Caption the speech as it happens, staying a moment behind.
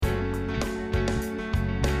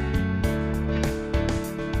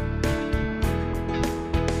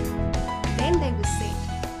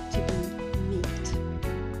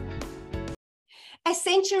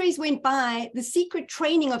centuries went by, the secret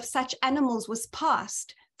training of such animals was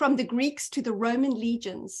passed from the Greeks to the Roman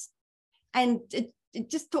legions. And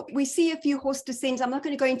we see a few horse descendants. I'm not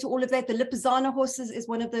going to go into all of that. The Lipizzaner horses is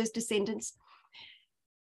one of those descendants.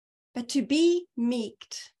 But to be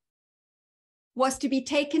meeked was to be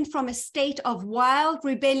taken from a state of wild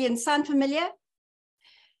rebellion, sound familiar?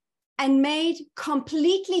 And made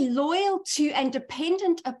completely loyal to and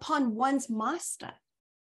dependent upon one's master.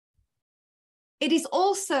 It is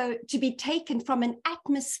also to be taken from an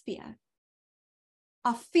atmosphere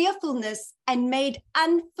of fearfulness and made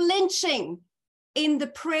unflinching in the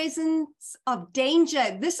presence of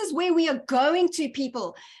danger. This is where we are going to,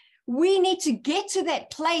 people. We need to get to that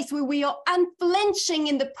place where we are unflinching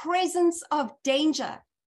in the presence of danger.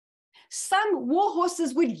 Some war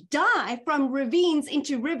horses would dive from ravines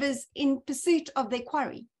into rivers in pursuit of their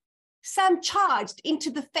quarry. Some charged into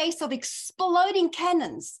the face of exploding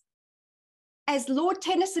cannons. As Lord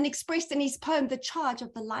Tennyson expressed in his poem, The Charge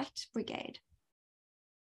of the Light Brigade.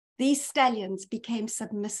 These stallions became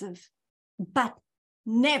submissive, but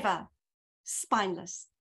never spineless.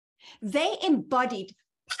 They embodied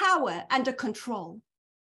power under control,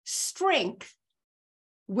 strength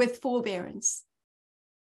with forbearance.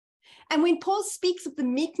 And when Paul speaks of the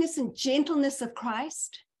meekness and gentleness of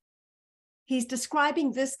Christ, he's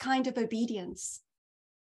describing this kind of obedience.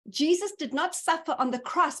 Jesus did not suffer on the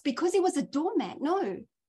cross because he was a doormat. No.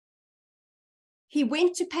 He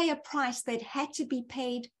went to pay a price that had to be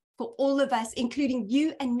paid for all of us, including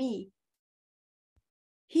you and me.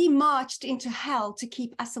 He marched into hell to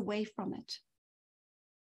keep us away from it.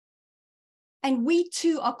 And we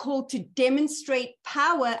too are called to demonstrate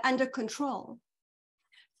power under control.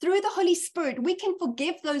 Through the Holy Spirit, we can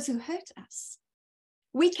forgive those who hurt us.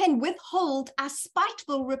 We can withhold our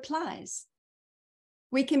spiteful replies.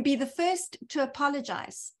 We can be the first to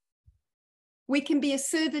apologize. We can be a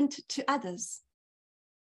servant to others.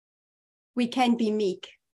 We can be meek.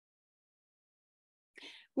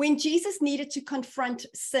 When Jesus needed to confront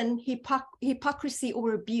sin, hypocrisy,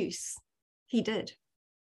 or abuse, he did.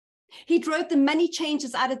 He drove the money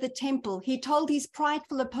changers out of the temple. He told his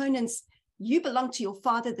prideful opponents, you belong to your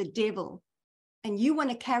father, the devil, and you want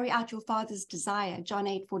to carry out your father's desire, John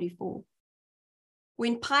 8:44.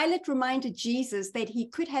 When Pilate reminded Jesus that he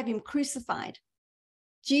could have him crucified,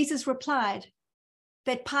 Jesus replied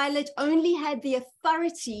that Pilate only had the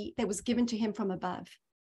authority that was given to him from above.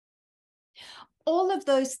 All of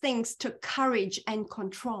those things took courage and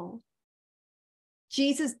control.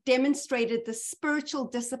 Jesus demonstrated the spiritual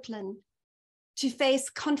discipline to face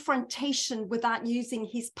confrontation without using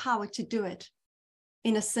his power to do it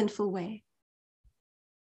in a sinful way.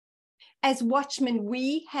 As watchmen,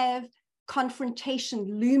 we have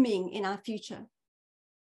confrontation looming in our future.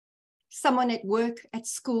 Someone at work, at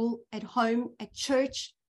school, at home, at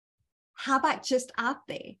church. How about just out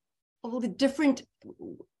there? All the different,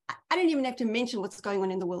 I don't even have to mention what's going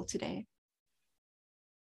on in the world today.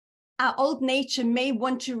 Our old nature may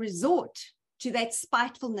want to resort to that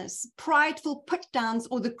spitefulness, prideful put-downs,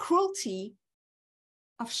 or the cruelty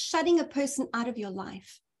of shutting a person out of your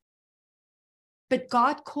life. But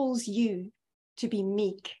God calls you to be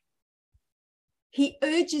meek. He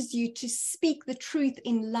urges you to speak the truth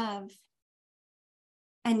in love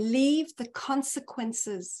and leave the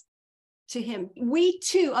consequences to him. We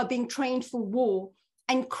too are being trained for war,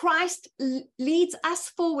 and Christ leads us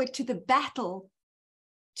forward to the battle,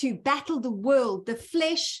 to battle the world, the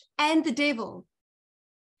flesh, and the devil.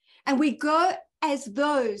 And we go as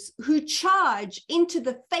those who charge into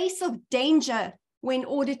the face of danger when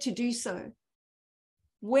ordered to do so.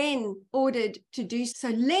 When ordered to do so,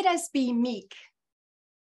 let us be meek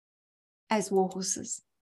as war horses.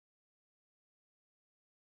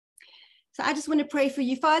 So I just want to pray for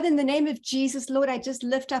you. Father, in the name of Jesus, Lord, I just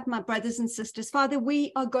lift up my brothers and sisters. Father,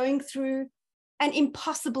 we are going through an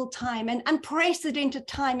impossible time, an unprecedented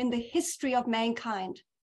time in the history of mankind,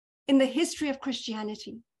 in the history of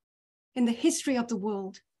Christianity, in the history of the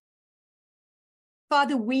world.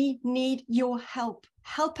 Father, we need your help.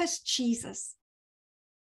 Help us, Jesus.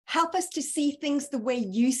 Help us to see things the way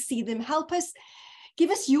you see them. Help us, give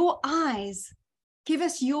us your eyes. Give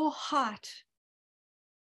us your heart.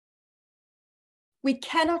 We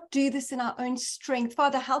cannot do this in our own strength.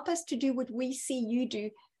 Father, help us to do what we see you do.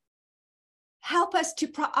 Help us to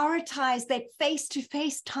prioritize that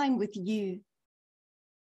face-to-face time with you.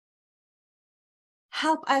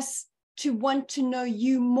 Help us to want to know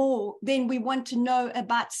you more than we want to know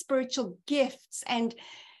about spiritual gifts and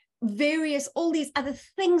all these other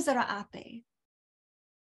things that are out there.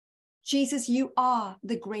 Jesus, you are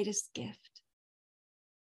the greatest gift.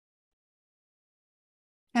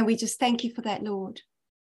 And we just thank you for that, Lord.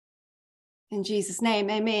 In Jesus' name,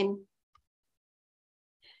 amen.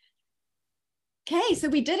 Okay, so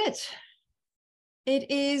we did it.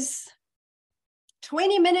 It is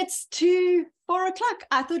 20 minutes to 4 o'clock.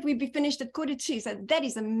 I thought we'd be finished at 1:45, so that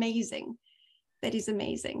is amazing. That is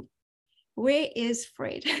amazing. Where is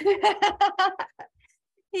Fred?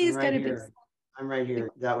 He's going to be. I'm right here.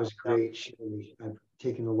 That was great, Shirley. I've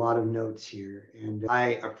taken a lot of notes here, and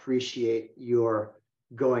I appreciate your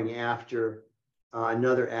going after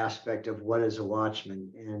another aspect of what is a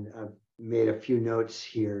watchman. And I've made a few notes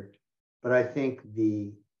here, but I think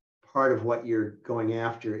the part of what you're going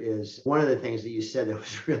after is one of the things that you said that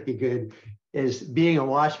was really good is being a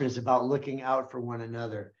watchman is about looking out for one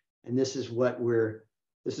another. And this is what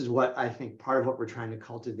I think part of what we're trying to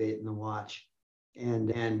cultivate in the watch.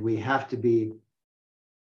 And we have to be,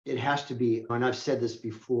 it has to be, and I've said this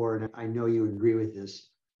before, and I know you agree with this,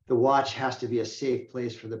 the watch has to be a safe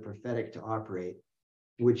place for the prophetic to operate,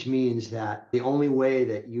 which means that the only way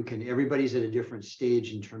that you can, everybody's at a different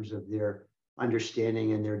stage in terms of their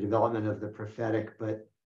understanding and their development of the prophetic, but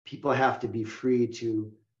people have to be free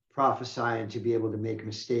to prophesy and to be able to make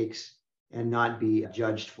mistakes and not be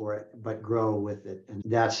judged for it, but grow with it. And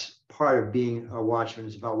that's part of being a watchman,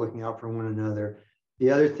 is about looking out for one another. The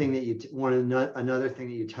other thing that another thing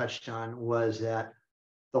that you touched on was that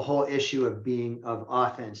the whole issue of being of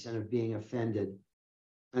offense and of being offended.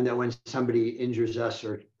 And that when somebody injures us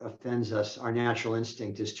or offends us, our natural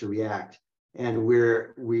instinct is to react. And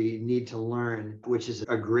we need to learn, which is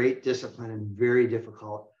a great discipline and very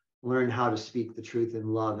difficult, learn how to speak the truth in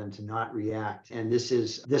love and to not react. And this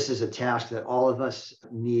is a task that all of us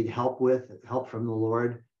need help with, help from the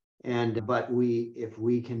Lord. But if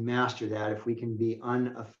we can master that, if we can be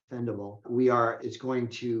unoffendable, it's going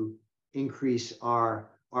to increase our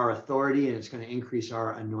authority, and it's going to increase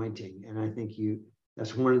our anointing. And I think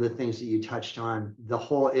that's one of the things that you touched on, the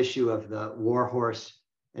whole issue of the war horse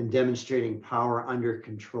and demonstrating power under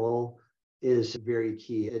control is very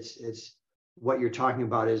key. It's what you're talking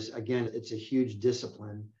about is, again, it's a huge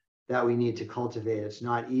discipline that we need to cultivate. It's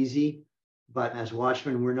not easy, but as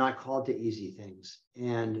watchmen, we're not called to easy things.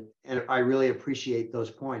 And I really appreciate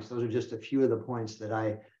those points. Those are just a few of the points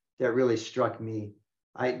that really struck me.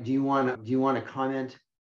 Do you want to comment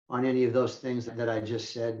on any of those things that I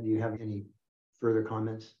just said? Do you have any further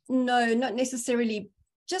comments? No, not necessarily.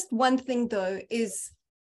 Just one thing though is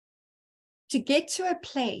to get to a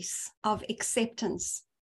place of acceptance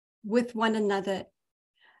with one another.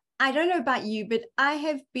 I don't know about you, but I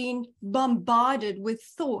have been bombarded with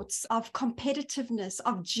thoughts of competitiveness,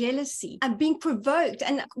 of jealousy. I'm being provoked.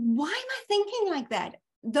 And why am I thinking like that?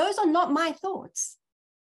 Those are not my thoughts.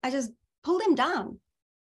 I just pull them down.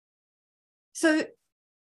 So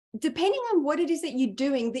depending on what it is that you're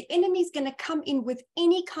doing, the enemy is going to come in with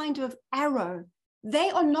any kind of arrow. They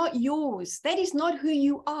are not yours. That is not who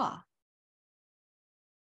you are.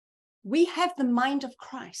 We have the mind of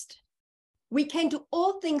Christ. We can do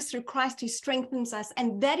all things through Christ who strengthens us.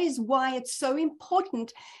 And that is why it's so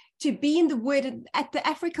important to be in the Word. At the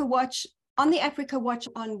Africa Watch,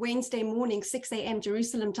 on Wednesday morning, 6 a.m.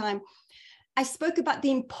 Jerusalem time, I spoke about the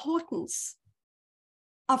importance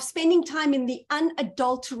of spending time in the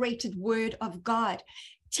unadulterated Word of God.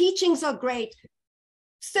 Teachings are great.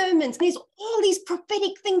 Sermons, there's all these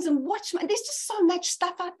prophetic things and Watchmen. There's just so much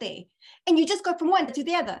stuff out there. And you just go from one to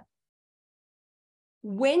the other.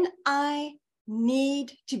 When I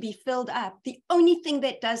need to be filled up, the only thing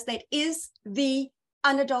that does that is the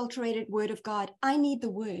unadulterated Word of God. I need the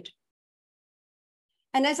Word.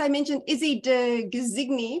 And as I mentioned, Izzy de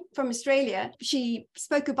Gizigny from Australia, she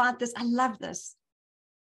spoke about this. I love this.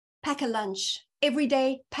 Pack a lunch. Every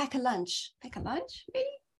day, pack a lunch. Pack a lunch? Really?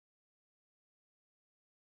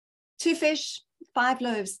 2 fish, 5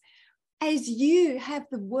 loaves. As you have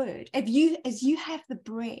the Word, as you have the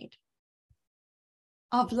bread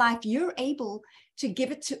of life, you're able to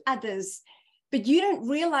give it to others, but you don't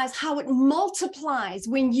realize how it multiplies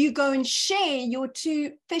when you go and share your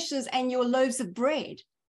 2 fishes and your loaves of bread.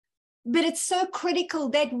 But it's so critical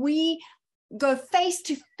that we go face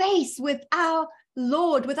to face with our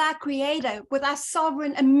Lord, with our Creator, with our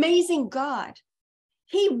sovereign, amazing God.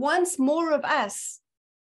 He wants more of us.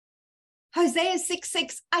 Hosea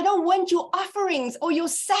 6:6, I don't want your offerings or your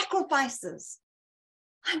sacrifices.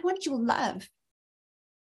 I want your love.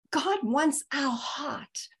 God wants our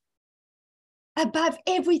heart above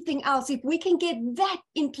everything else. If we can get that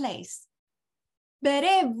in place, but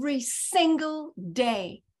every single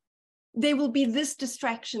day, there will be this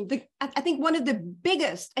distraction. I think one of the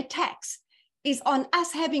biggest attacks is on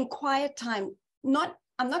us having quiet time.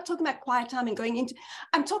 I'm not talking about quiet time and going into,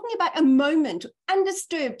 I'm talking about a moment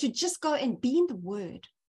undisturbed to just go and be in the Word.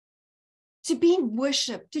 to be in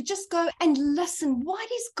worship, to just go and listen.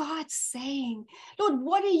 What is God saying? Lord,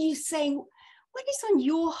 what are you saying? What is on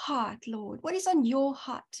your heart, Lord? What is on your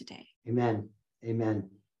heart today? Amen. Amen.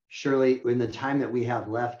 Shirley, in the time that we have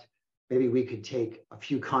left, maybe we could take a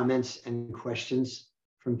few comments and questions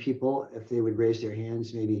from people if they would raise their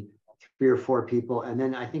hands, maybe 3 or 4 people. And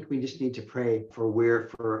then I think we just need to pray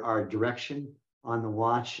for our direction on the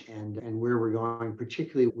watch and where we're going,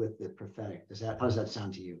 particularly with the prophetic. How does that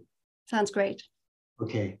sound to you? Sounds great.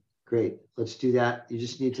 Okay, great. Let's do that. You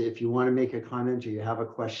just need to, if you want to make a comment or you have a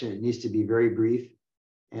question, it needs to be very brief,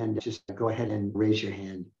 and just go ahead and raise your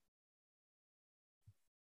hand.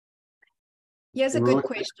 Here's a good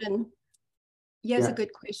question. Here's a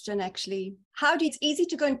good question, actually. It's easy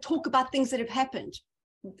to go and talk about things that have happened.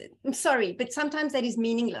 I'm sorry, but sometimes that is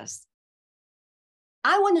meaningless.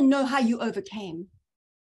 I want to know how you overcame.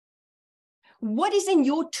 What is in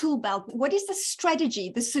your tool belt? What is the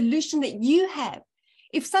strategy, the solution that you have?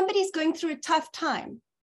 If somebody is going through a tough time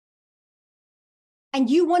and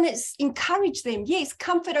you want to encourage them, yes,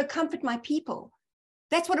 comfort, oh, comfort my people.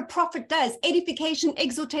 That's what a prophet does. Edification,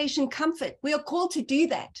 exhortation, comfort. We are called to do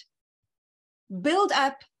that. Build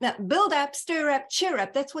up, stir up, cheer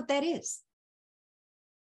up. That's what that is.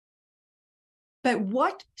 But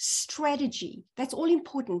what strategy, that's all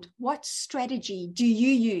important. What strategy do you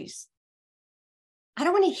use? I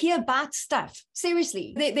don't want to hear about stuff.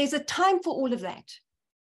 Seriously, there's a time for all of that.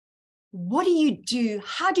 What do you do?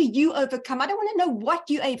 How do you overcome? I don't want to know what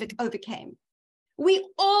you overcame. We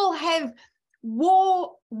all have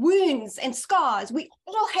war wounds and scars. We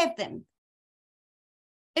all have them.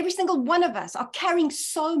 Every single one of us are carrying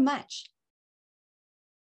so much.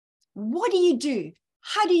 What do you do?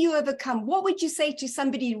 How do you overcome? What would you say to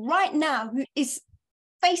somebody right now who is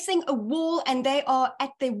facing a wall and they are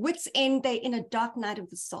at their wits' end? They're in a dark night of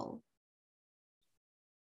the soul.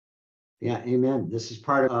 Yeah, amen. This is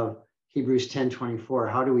part of Hebrews 10:24.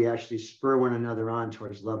 How do we actually spur one another on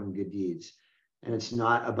towards love and good deeds? And it's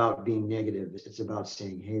not about being negative. It's about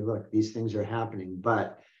saying, hey, look, these things are happening,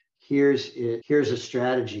 but here's a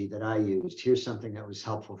strategy that I used. Here's something that was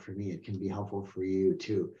helpful for me. It can be helpful for you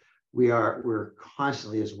too. We're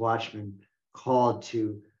constantly as watchmen called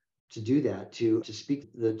to do that, to speak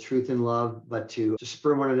the truth in love, but to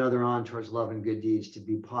spur one another on towards love and good deeds, to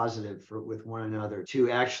be positive with one another, to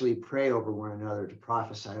actually pray over one another, to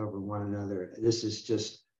prophesy over one another. This is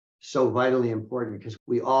just so vitally important because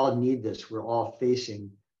we all need this. We're all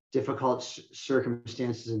facing difficult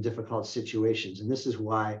circumstances and difficult situations. And this is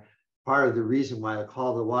why part of the reason why the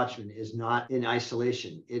call of the watchman is not in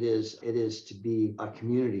isolation. It is to be a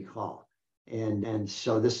community call. And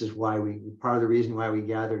so this is why part of the reason why we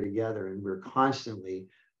gather together, and we're constantly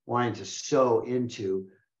wanting to sow into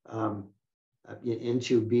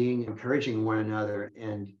being encouraging one another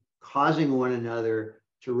and causing one another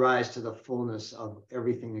to rise to the fullness of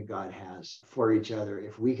everything that God has for each other.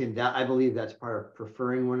 If we can, I believe that's part of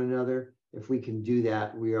preferring one another. If we can do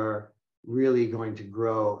that, we are really going to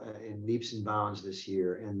grow in leaps and bounds this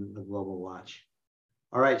year in the Global Watch.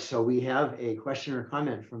 All right, so we have a question or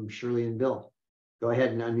comment from Shirley and Bill. Go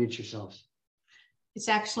ahead and unmute yourselves. It's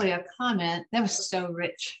actually a comment. That was so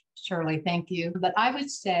rich, Shirley. Thank you. But I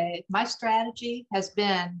would say my strategy has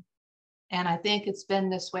been, and I think it's been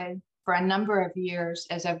this way for a number of years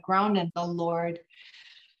as I've grown in the Lord,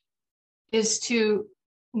 is to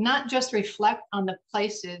not just reflect on the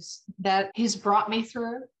places that He's brought me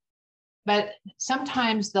through, but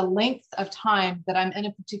sometimes the length of time that I'm in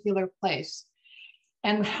a particular place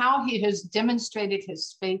and how He has demonstrated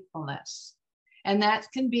His faithfulness. And that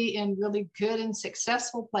can be in really good and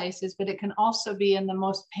successful places, but it can also be in the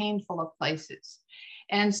most painful of places.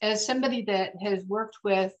 And as somebody that has worked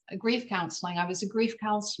with grief counseling, I was a grief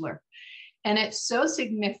counselor, and it's so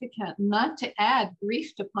significant not to add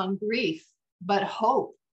grief upon grief, but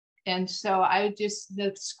hope. And so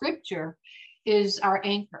the scripture is our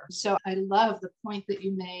anchor. So I love the point that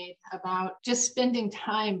you made about just spending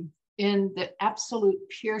time in the absolute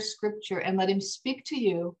pure scripture and let Him speak to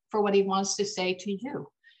you for what He wants to say to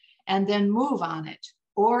you, and then move on it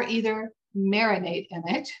or either marinate in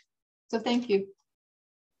it. So thank you.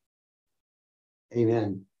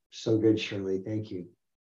 Amen. So good, Shirley. Thank you.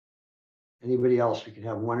 Anybody else? We could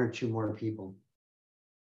have 1 or 2 more people.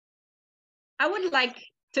 I would like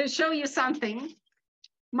to show you something.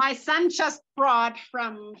 My son just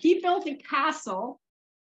he built a castle,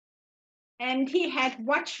 and he had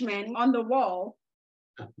watchmen on the wall.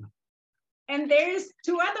 And there's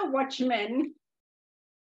 2 other watchmen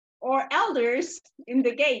or elders in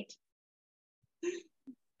the gate.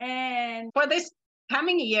 And for this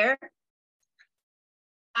coming year,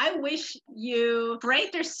 I wish you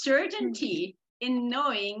greater certainty in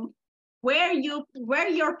knowing where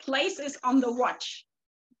your place is on the watch.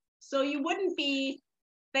 So you wouldn't be,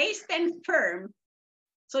 they stand firm.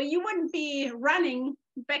 So you wouldn't be running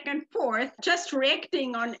back and forth, just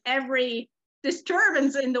reacting on every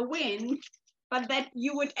disturbance in the wind, but that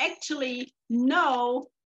you would actually know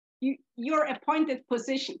your appointed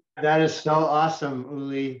position. That is so awesome,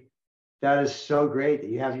 Uli. That is so great that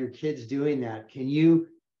you have your kids doing that. Can you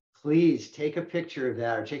please take a picture of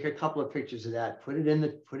that, or take a couple of pictures of that, put it in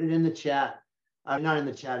the chat. Not in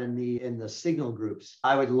the chat, in the signal groups.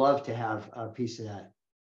 I would love to have a piece of that.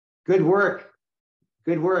 Good work.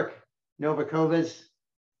 Good work, Novakovas.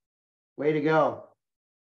 Way to go.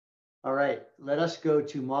 All right, let us go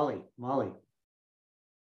to Molly. Molly,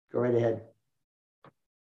 go right ahead.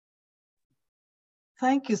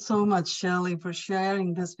 Thank you so much, Shelley, for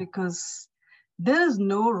sharing this, because there is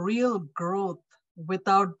no real growth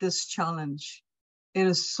without this challenge. It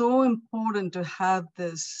is so important to have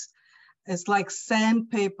this. It's like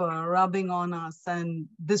sandpaper rubbing on us, and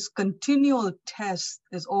this continual test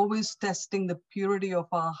is always testing the purity of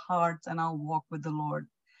our hearts and our walk with the Lord.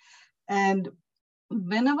 And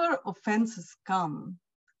whenever offenses come,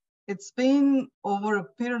 it's been over a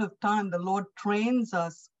period of time, the Lord trains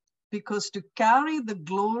us, because to carry the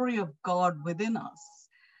glory of God within us,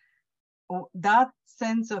 that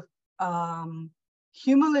sense of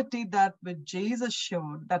humility that which Jesus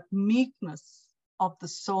showed, that meekness of the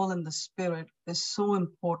soul and the spirit, is so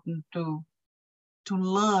important to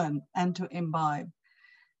learn and to imbibe.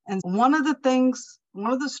 And one of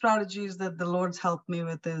the strategies that the Lord's helped me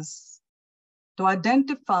with is to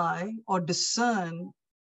identify or discern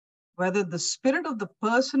whether the spirit of the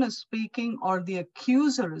person is speaking or the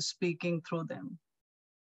accuser is speaking through them.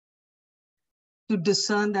 To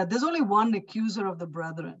discern that there's only one accuser of the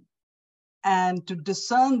brethren, and to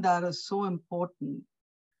discern that is so important.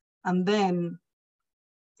 And then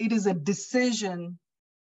it is a decision,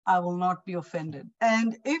 I will not be offended.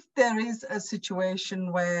 And if there is a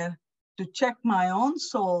situation where to check my own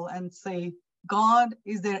soul and say, God,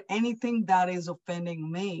 is there anything that is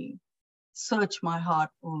offending me? Search my heart,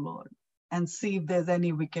 O Lord, and see if there's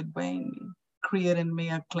any wicked way in me. Create in me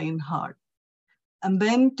a clean heart. And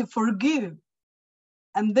then to forgive.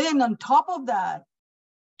 And then on top of that,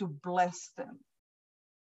 to bless them.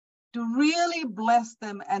 To really bless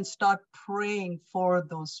them and start praying for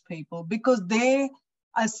those people, because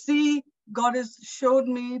I see God has showed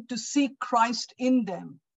me to see Christ in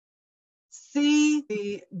them. See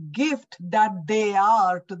the gift that they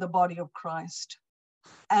are to the body of Christ,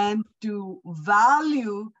 and to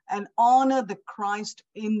value and honor the Christ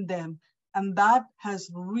in them. And that has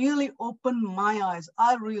really opened my eyes.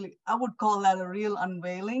 I would call that a real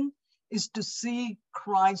unveiling, is to see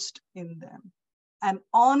Christ in them and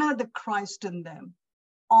honor the Christ in them,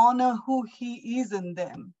 honor who he is in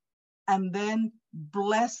them, and then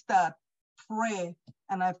bless that, pray.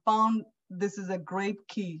 And I found this is a great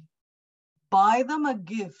key. Buy them a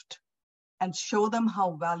gift and show them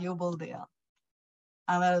how valuable they are.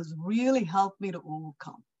 And that has really helped me to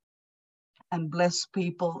overcome and bless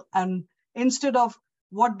people. And instead of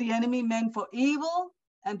what the enemy meant for evil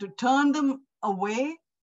and to turn them away,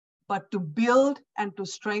 but to build and to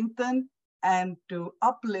strengthen and to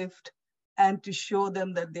uplift and to show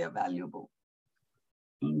them that they are valuable.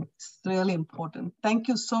 It's really important. Thank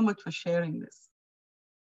you so much for sharing this.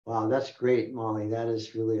 Wow, that's great, Molly. That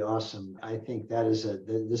is really awesome. I think that is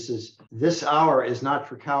this hour is not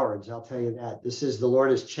for cowards. I'll tell you that. The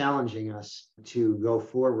Lord is challenging us to go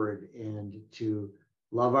forward and to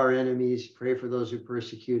love our enemies, pray for those who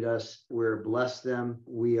persecute us. We're bless them.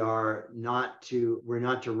 We're not to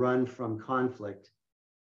run from conflict,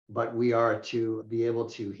 but we are to be able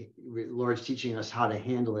to, Lord's teaching us how to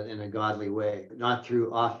handle it in a godly way, not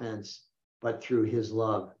through offense, but through his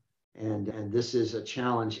love. And this is a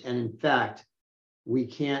challenge. And in fact, we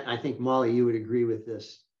can't, I think, Molly, you would agree with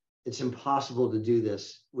this. It's impossible to do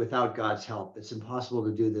this without God's help. It's impossible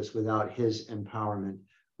to do this without his empowerment.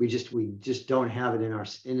 We just don't have it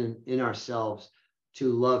in ourselves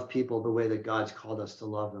to love people the way that God's called us to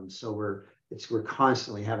love them. So we're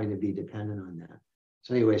constantly having to be dependent on that.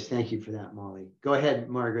 So anyways, thank you for that, Molly. Go ahead,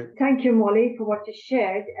 Margaret. Thank you, Molly, for what you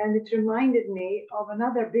shared. And it reminded me of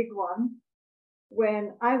another big one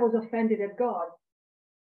when I was offended at God.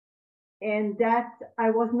 And that I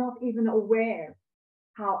was not even aware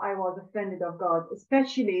how I was offended of God,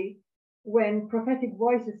 especially when prophetic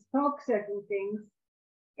voices spoke certain things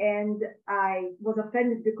and I was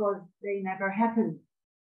offended because they never happened.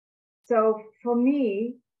 So for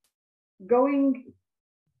me, going,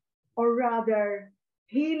 or rather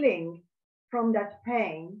healing from that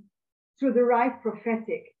pain through the right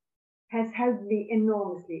prophetic has helped me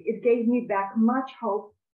enormously. It gave me back much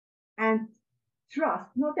hope and trust.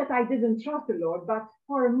 Not that I didn't trust the Lord, but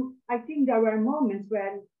I think there were moments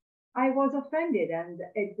when I was offended and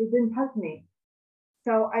it didn't help me.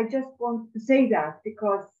 So I just want to say that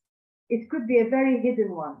because it could be a very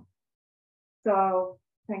hidden one. So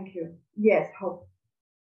thank you. Yes, hope.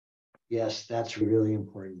 Yes, that's really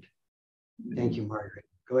important. Thank you, Margaret.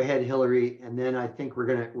 Go ahead, Hillary, and then I think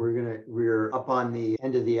we're up on the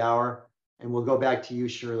end of the hour, and we'll go back to you,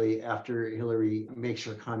 Shirley, after Hillary makes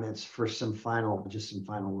her comments for some final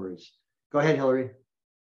words. Go ahead, Hillary.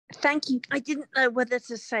 Thank you. I didn't know whether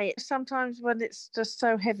to say it. Sometimes when it's just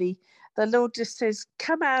so heavy, the Lord just says,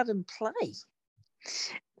 "Come out and play."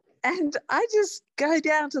 And I just go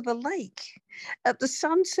down to the lake at the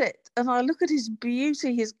sunset and I look at his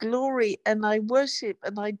beauty, his glory, and I worship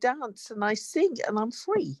and I dance and I sing and I'm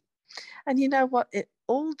free. And you know what? It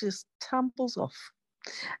all just tumbles off.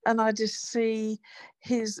 And I just see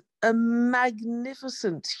his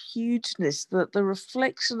magnificent hugeness, the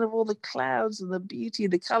reflection of all the clouds and the beauty,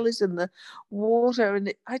 the colors and the water.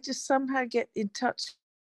 And I just somehow get in touch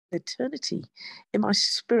with eternity in my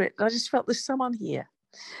spirit. And I just felt there's someone here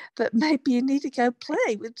that maybe you need to go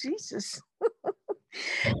play with Jesus.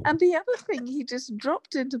 And the other thing he just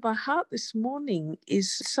dropped into my heart this morning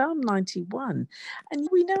is Psalm 91. And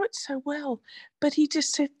we know it so well, but he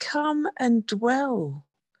just said, "Come and dwell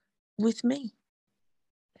with me."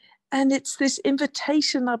 And it's this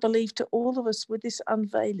invitation, I believe, to all of us with this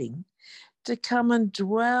unveiling to come and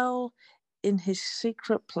dwell in his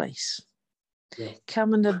secret place. Yes.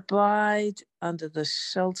 Come and abide under the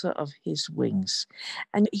shelter of his wings.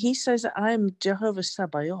 And he says, "I am Jehovah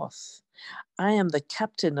Sabaoth. I am the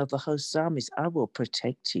captain of the host's armies. I will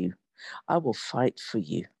protect you. I will fight for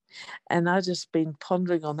you." And I've just been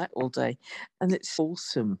pondering on that all day. And it's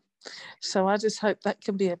awesome. So I just hope that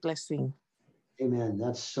can be a blessing. Amen.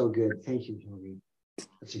 That's so good. Thank you, Hillary.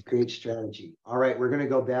 That's a great strategy. All right, we're going to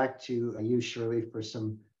go back to you, Shirley, for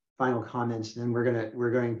some final comments. Then we're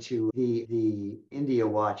going to the India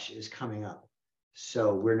Watch is coming up,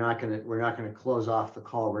 so we're not going to close off the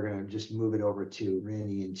call. We're going to just move it over to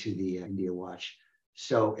Randy into the India Watch.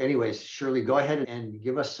 So, anyways, Shirley, go ahead and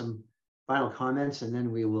give us some final comments, and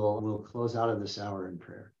then we'll close out of this hour in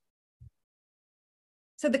prayer.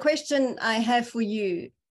 So the question I have for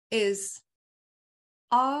you is,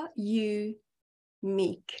 are you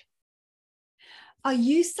meek? Are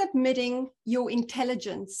you submitting your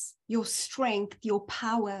intelligence, your strength, your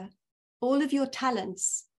power, all of your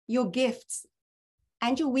talents, your gifts,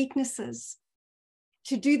 and your weaknesses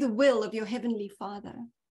to do the will of your Heavenly Father?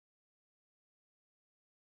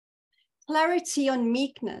 Clarity on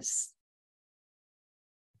meekness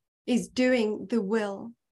is doing the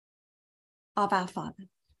will of our Father.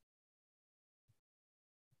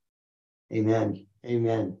 Amen.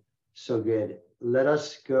 Amen. So good. Let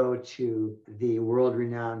us go to the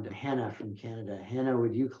world-renowned Hannah from Canada. Hannah,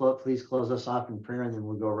 would you please close us off in prayer, and then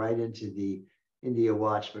we'll go right into the India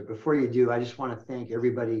Watch. But before you do, I just want to thank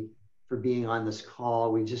everybody for being on this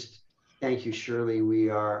call. We just thank you, Shirley.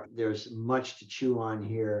 There's much to chew on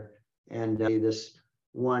here. And this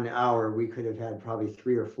 1 hour, we could have had probably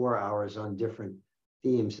 3 or 4 hours on different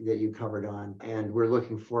themes that you covered on. And we're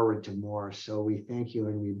looking forward to more. So we thank you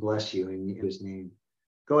and we bless you in his name.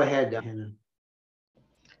 Go ahead, Hannah.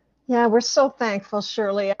 Yeah, we're so thankful,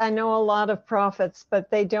 Shirley. I know a lot of prophets, but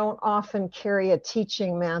they don't often carry a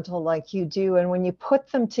teaching mantle like you do. And when you put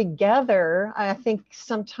them together, I think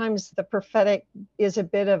sometimes the prophetic is a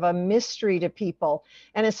bit of a mystery to people,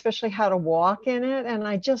 and especially how to walk in it. And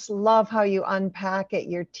I just love how you unpack it.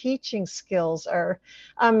 Your teaching skills are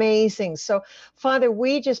amazing. So, Father,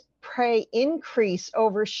 we just pray increase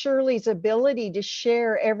over Shirley's ability to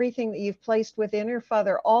share everything that you've placed within her,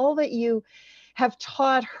 Father, all that you have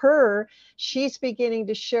taught her, she's beginning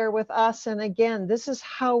to share with us. And again, this is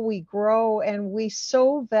how we grow, and we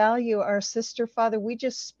so value our sister, Father. We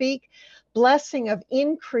just speak blessing of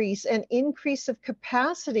increase and increase of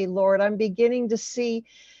capacity, Lord. I'm beginning to see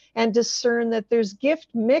and discern that there's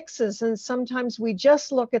gift mixes, and sometimes we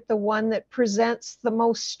just look at the one that presents the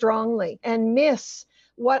most strongly and miss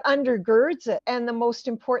what undergirds it. And the most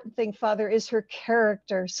important thing, Father, is her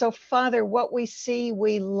character. So, Father, what we see,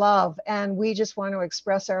 we love, and we just want to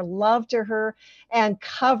express our love to her and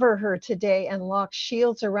cover her today and lock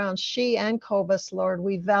shields around she and Cobus, Lord.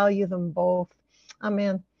 We value them both.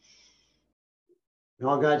 Amen. And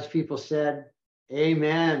all God's people said,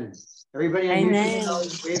 amen. Everybody on Amen.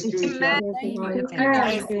 YouTube, wave to each other.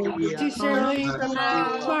 To Shirley,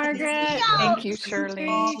 Margaret. Thank you, Shirley.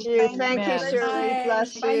 Thank you, Amen. Shirley.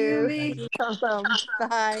 Bless Bye, you. Yuli.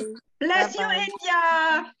 Bye. Bless you, Bye-bye.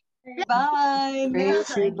 India. Bye. Praise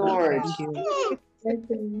you, Lord. Thank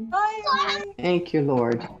you. Bye. Thank you,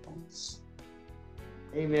 Lord.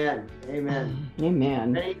 Amen. Amen.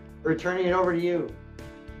 Amen. Penny, we're turning it over to you.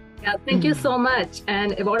 Yeah, thank you so much.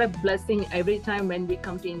 And about a blessing, every time when we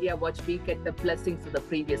come to India Watch, we get the blessings of the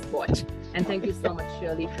previous watch. And thank you so much,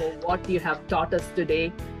 Shirley, for what you have taught us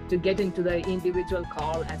today to get into the individual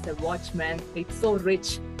call as a watchman. It's so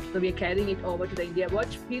rich. So we are carrying it over to the India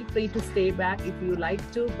Watch. Feel free to stay back if you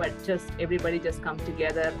like to, but just everybody just come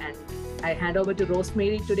together. And I hand over to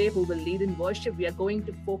Rosemary today, who will lead in worship. We are going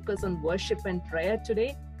to focus on worship and prayer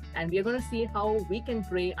today. And we are going to see how we can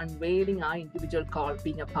pray, unveiling our individual call,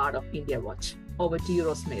 being a part of India Watch. Over to you,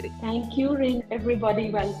 Rosemary. Thank you, Rin. Everybody,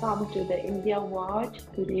 welcome to the India Watch.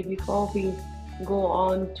 Today, before we go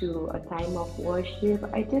on to a time of worship,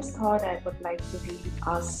 I just thought I would like to read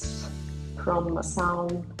us from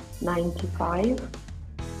Psalm 95.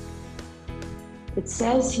 It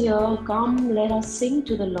says here, "Come, let us sing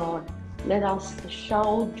to the Lord. Let us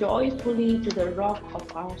shout joyfully to the rock of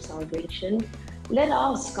our salvation. Let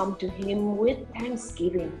us come to him with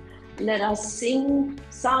thanksgiving. Let us sing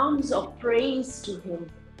psalms of praise to him.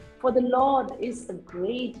 For the Lord is a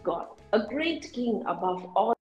great God, a great King above all